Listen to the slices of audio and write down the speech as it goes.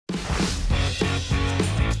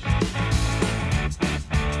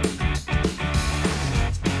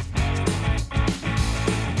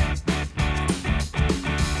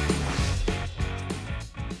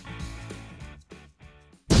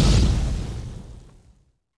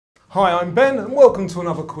Hi, I'm Ben and welcome to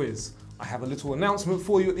another quiz. I have a little announcement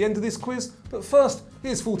for you at the end of this quiz, but first,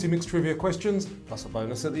 here's 40 mixed trivia questions, plus a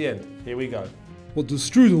bonus at the end. Here we go. What does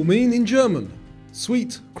strudel mean in German?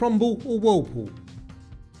 Sweet, crumble or whirlpool?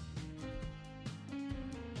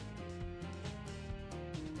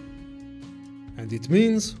 And it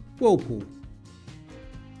means whirlpool.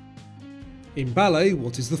 In ballet,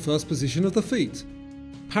 what is the first position of the feet?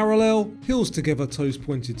 Parallel, heels together, toes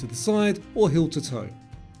pointed to the side, or heel to toe?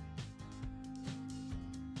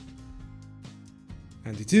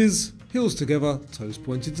 And it is heels together, toes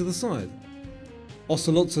pointed to the side.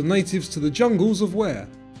 Ocelots are natives to the jungles of where?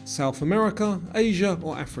 South America, Asia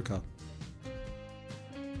or Africa?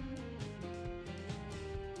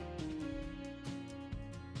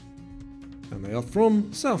 And they are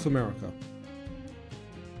from South America.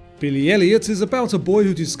 Billy Elliot is about a boy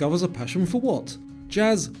who discovers a passion for what?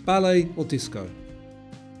 Jazz, ballet or disco?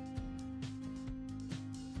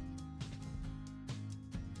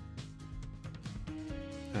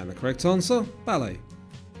 And the correct answer, ballet.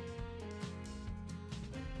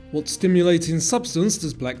 What stimulating substance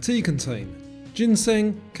does black tea contain?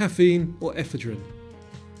 Ginseng, caffeine or ephedrine?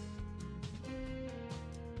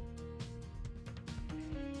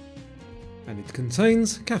 And it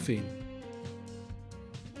contains caffeine.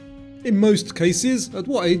 In most cases, at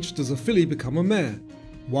what age does a filly become a mare?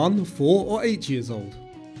 1, 4 or 8 years old?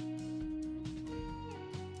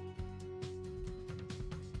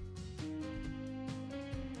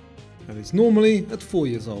 And it's normally at 4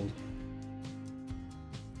 years old.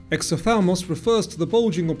 Exophthalmos refers to the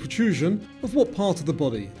bulging or protrusion of what part of the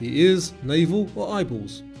body? The ears, navel or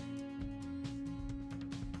eyeballs?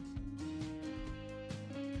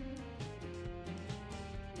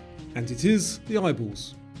 And it is the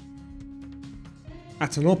eyeballs.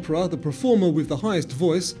 At an opera, the performer with the highest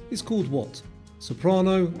voice is called what?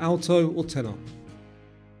 Soprano, alto or tenor?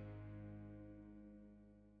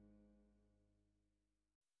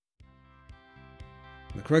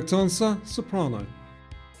 The correct answer, soprano.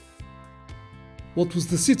 What was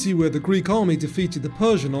the city where the Greek army defeated the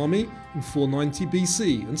Persian army in 490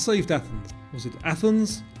 BC and saved Athens? Was it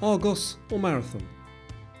Athens, Argos or Marathon?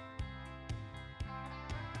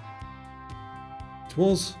 It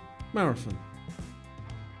was Marathon.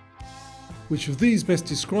 Which of these best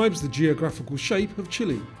describes the geographical shape of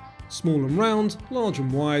Chile? Small and round, large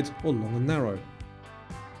and wide or long and narrow?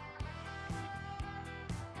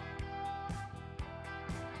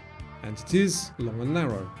 And it is long and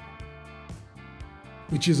narrow.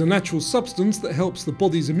 Which is a natural substance that helps the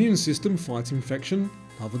body's immune system fight infection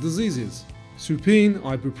and other diseases? Supine,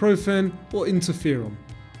 ibuprofen or interferon?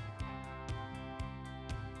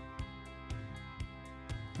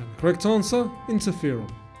 And the correct answer,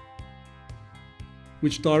 interferon.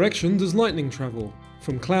 Which direction does lightning travel?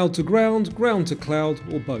 From cloud to ground, ground to cloud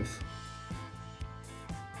or both?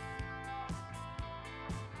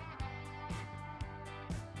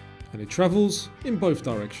 And it travels in both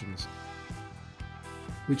directions.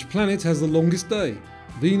 Which planet has the longest day?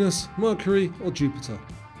 Venus, Mercury or Jupiter?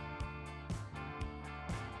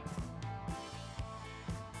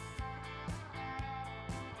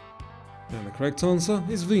 And the correct answer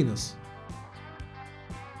is Venus.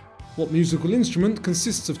 What musical instrument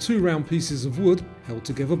consists of 2 round pieces of wood held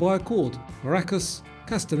together by a cord? Maracas,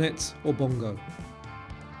 castanets or bongo?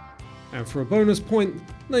 And for a bonus point,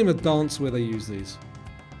 name a dance where they use these.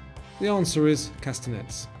 The answer is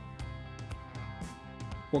castanets.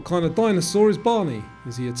 What kind of dinosaur is Barney?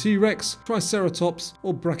 Is he a T-Rex, Triceratops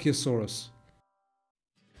or Brachiosaurus?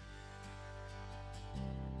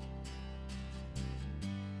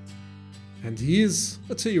 And he is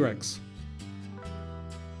a T-Rex.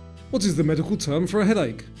 What is the medical term for a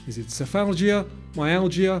headache? Is it cephalgia,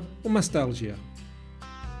 myalgia or mastalgia?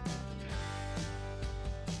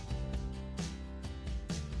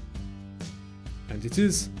 And it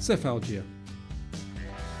is cephalgia.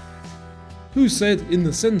 Who said, "In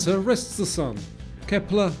the centre rests the sun"?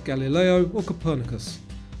 Kepler, Galileo or Copernicus?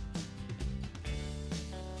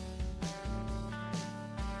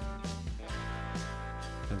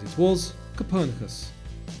 And it was Copernicus.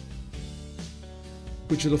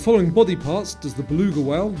 Which of the following body parts does the beluga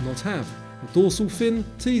whale not have? A dorsal fin,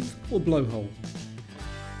 teeth or blowhole?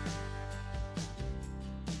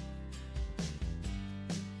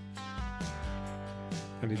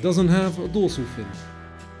 And it doesn't have a dorsal fin.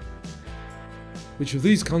 Which of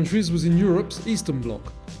these countries was in Europe's Eastern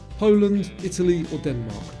Bloc? Poland, Italy or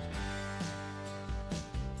Denmark?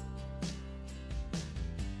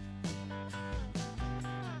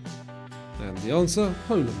 And the answer,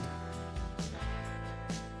 Poland.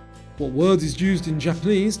 What word is used in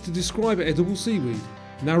Japanese to describe edible seaweed?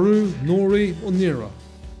 Naru, nori or nira?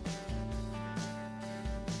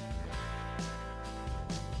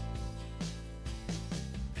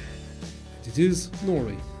 it is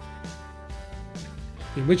Nori.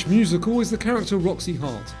 In which musical is the character Roxy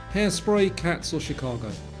Hart? Hairspray, Cats or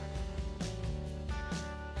Chicago?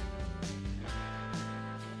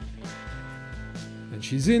 And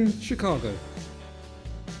she's in Chicago.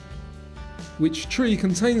 Which tree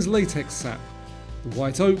contains latex sap? The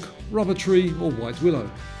white oak, rubber tree or white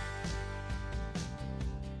willow?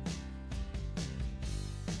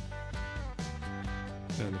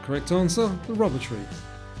 And the correct answer, the rubber tree.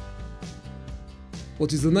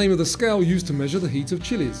 What is the name of the scale used to measure the heat of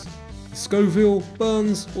chilies? Scoville,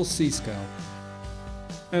 Burns or C-scale?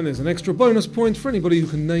 And there's an extra bonus point for anybody who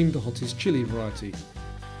can name the hottest chili variety.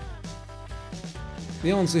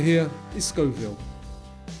 The answer here is Scoville.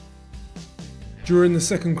 During the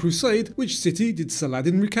Second Crusade, which city did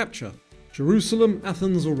Saladin recapture? Jerusalem,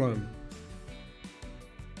 Athens or Rome?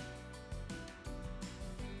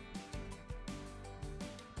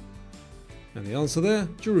 And the answer there,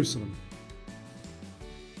 Jerusalem.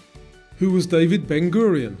 Who was David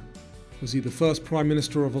Ben-Gurion? Was he the first Prime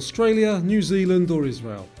Minister of Australia, New Zealand or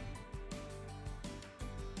Israel?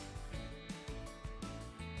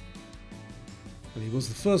 And he was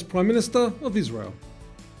the first Prime Minister of Israel.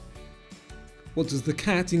 What does the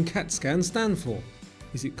CAT in CAT scan stand for?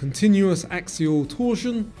 Is it continuous axial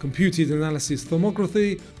torsion, computed analysis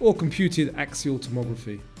tomography, or computed axial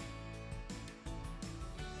tomography?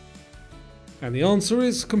 And the answer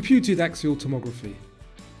is computed axial tomography.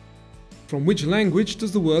 From which language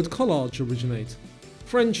does the word collage originate?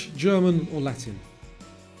 French, German or Latin?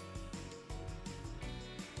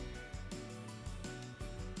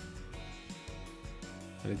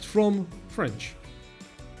 And it's from French.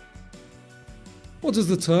 What does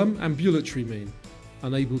the term ambulatory mean?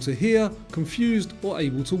 Unable to hear, confused or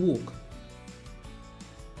able to walk?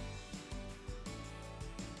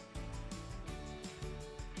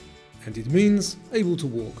 And it means able to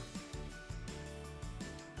walk.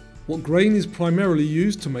 What grain is primarily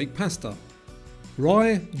used to make pasta?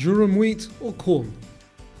 Rye, durum wheat or corn?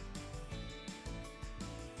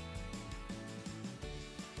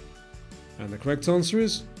 And the correct answer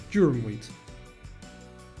is durum wheat.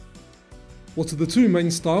 What are the two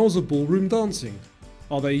main styles of ballroom dancing?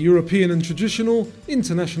 Are they European and traditional,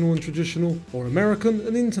 international and traditional, or American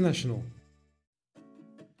and international?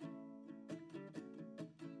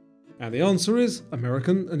 And the answer is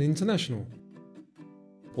American and international.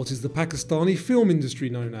 What is the Pakistani film industry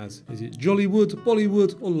known as? Is it Jollywood,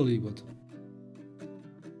 Bollywood or Lollywood?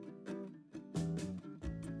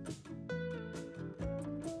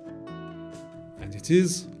 And it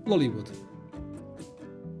is Lollywood.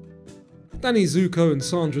 Danny Zuko and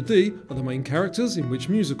Sandra Dee are the main characters in which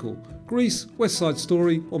musical? Grease, West Side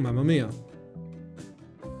Story or Mamma Mia?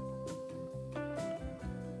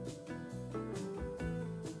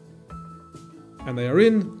 And they are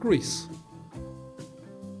in Grease.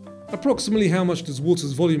 Approximately how much does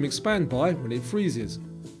water's volume expand by when it freezes?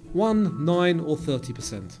 1, 9 or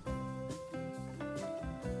 30%?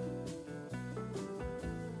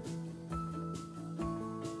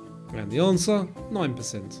 And the answer,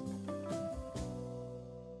 9%.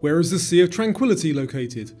 Where is the Sea of Tranquility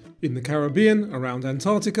located? In the Caribbean, around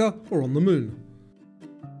Antarctica or on the Moon?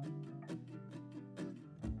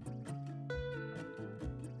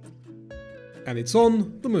 And it's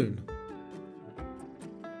on the Moon.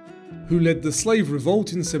 Who led the slave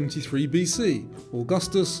revolt in 73 BC?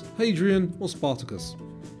 Augustus, Hadrian or Spartacus?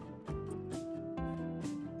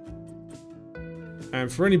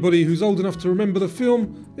 And for anybody who's old enough to remember the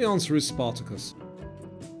film, the answer is Spartacus.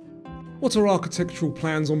 What are architectural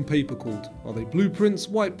plans on paper called? Are they blueprints,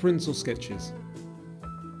 white prints or sketches?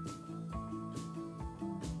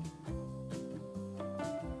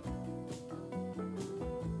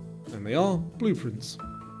 And they are blueprints.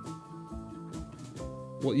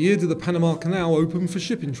 What year did the Panama Canal open for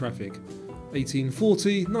shipping traffic?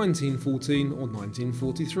 1840, 1914 or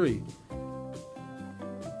 1943?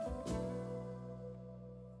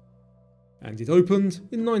 And it opened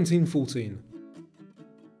in 1914.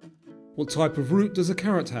 What type of root does a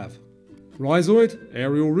carrot have? Rhizoid,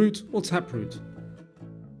 aerial root or taproot?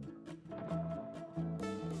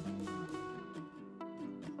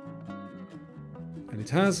 And it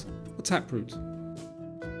has a taproot.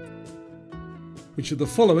 Which of the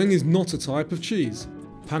following is not a type of cheese?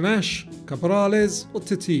 Panache, cabrales or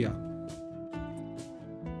tetilla?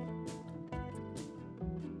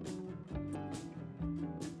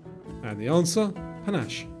 And the answer,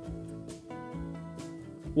 panache.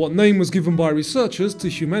 What name was given by researchers to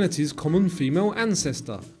humanity's common female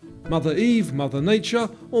ancestor? Mother Eve, Mother Nature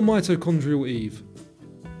or mitochondrial Eve?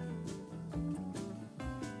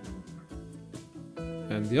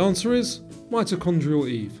 And the answer is mitochondrial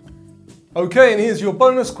Eve. Okay, and here's your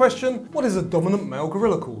bonus question. What is a dominant male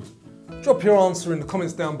gorilla called? Drop your answer in the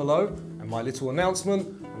comments down below, and my little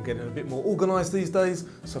announcement, I'm getting a bit more organised these days,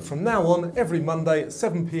 so from now on, every Monday at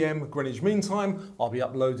 7 PM Greenwich Mean Time, I'll be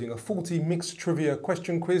uploading a 40 mixed trivia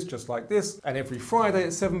question quiz just like this, and every Friday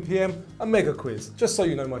at 7 PM, a mega quiz, just so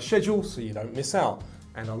you know my schedule so you don't miss out.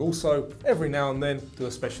 And I'll also, every now and then, do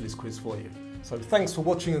a specialist quiz for you. So thanks for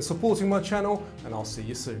watching and supporting my channel, and I'll see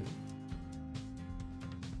you soon.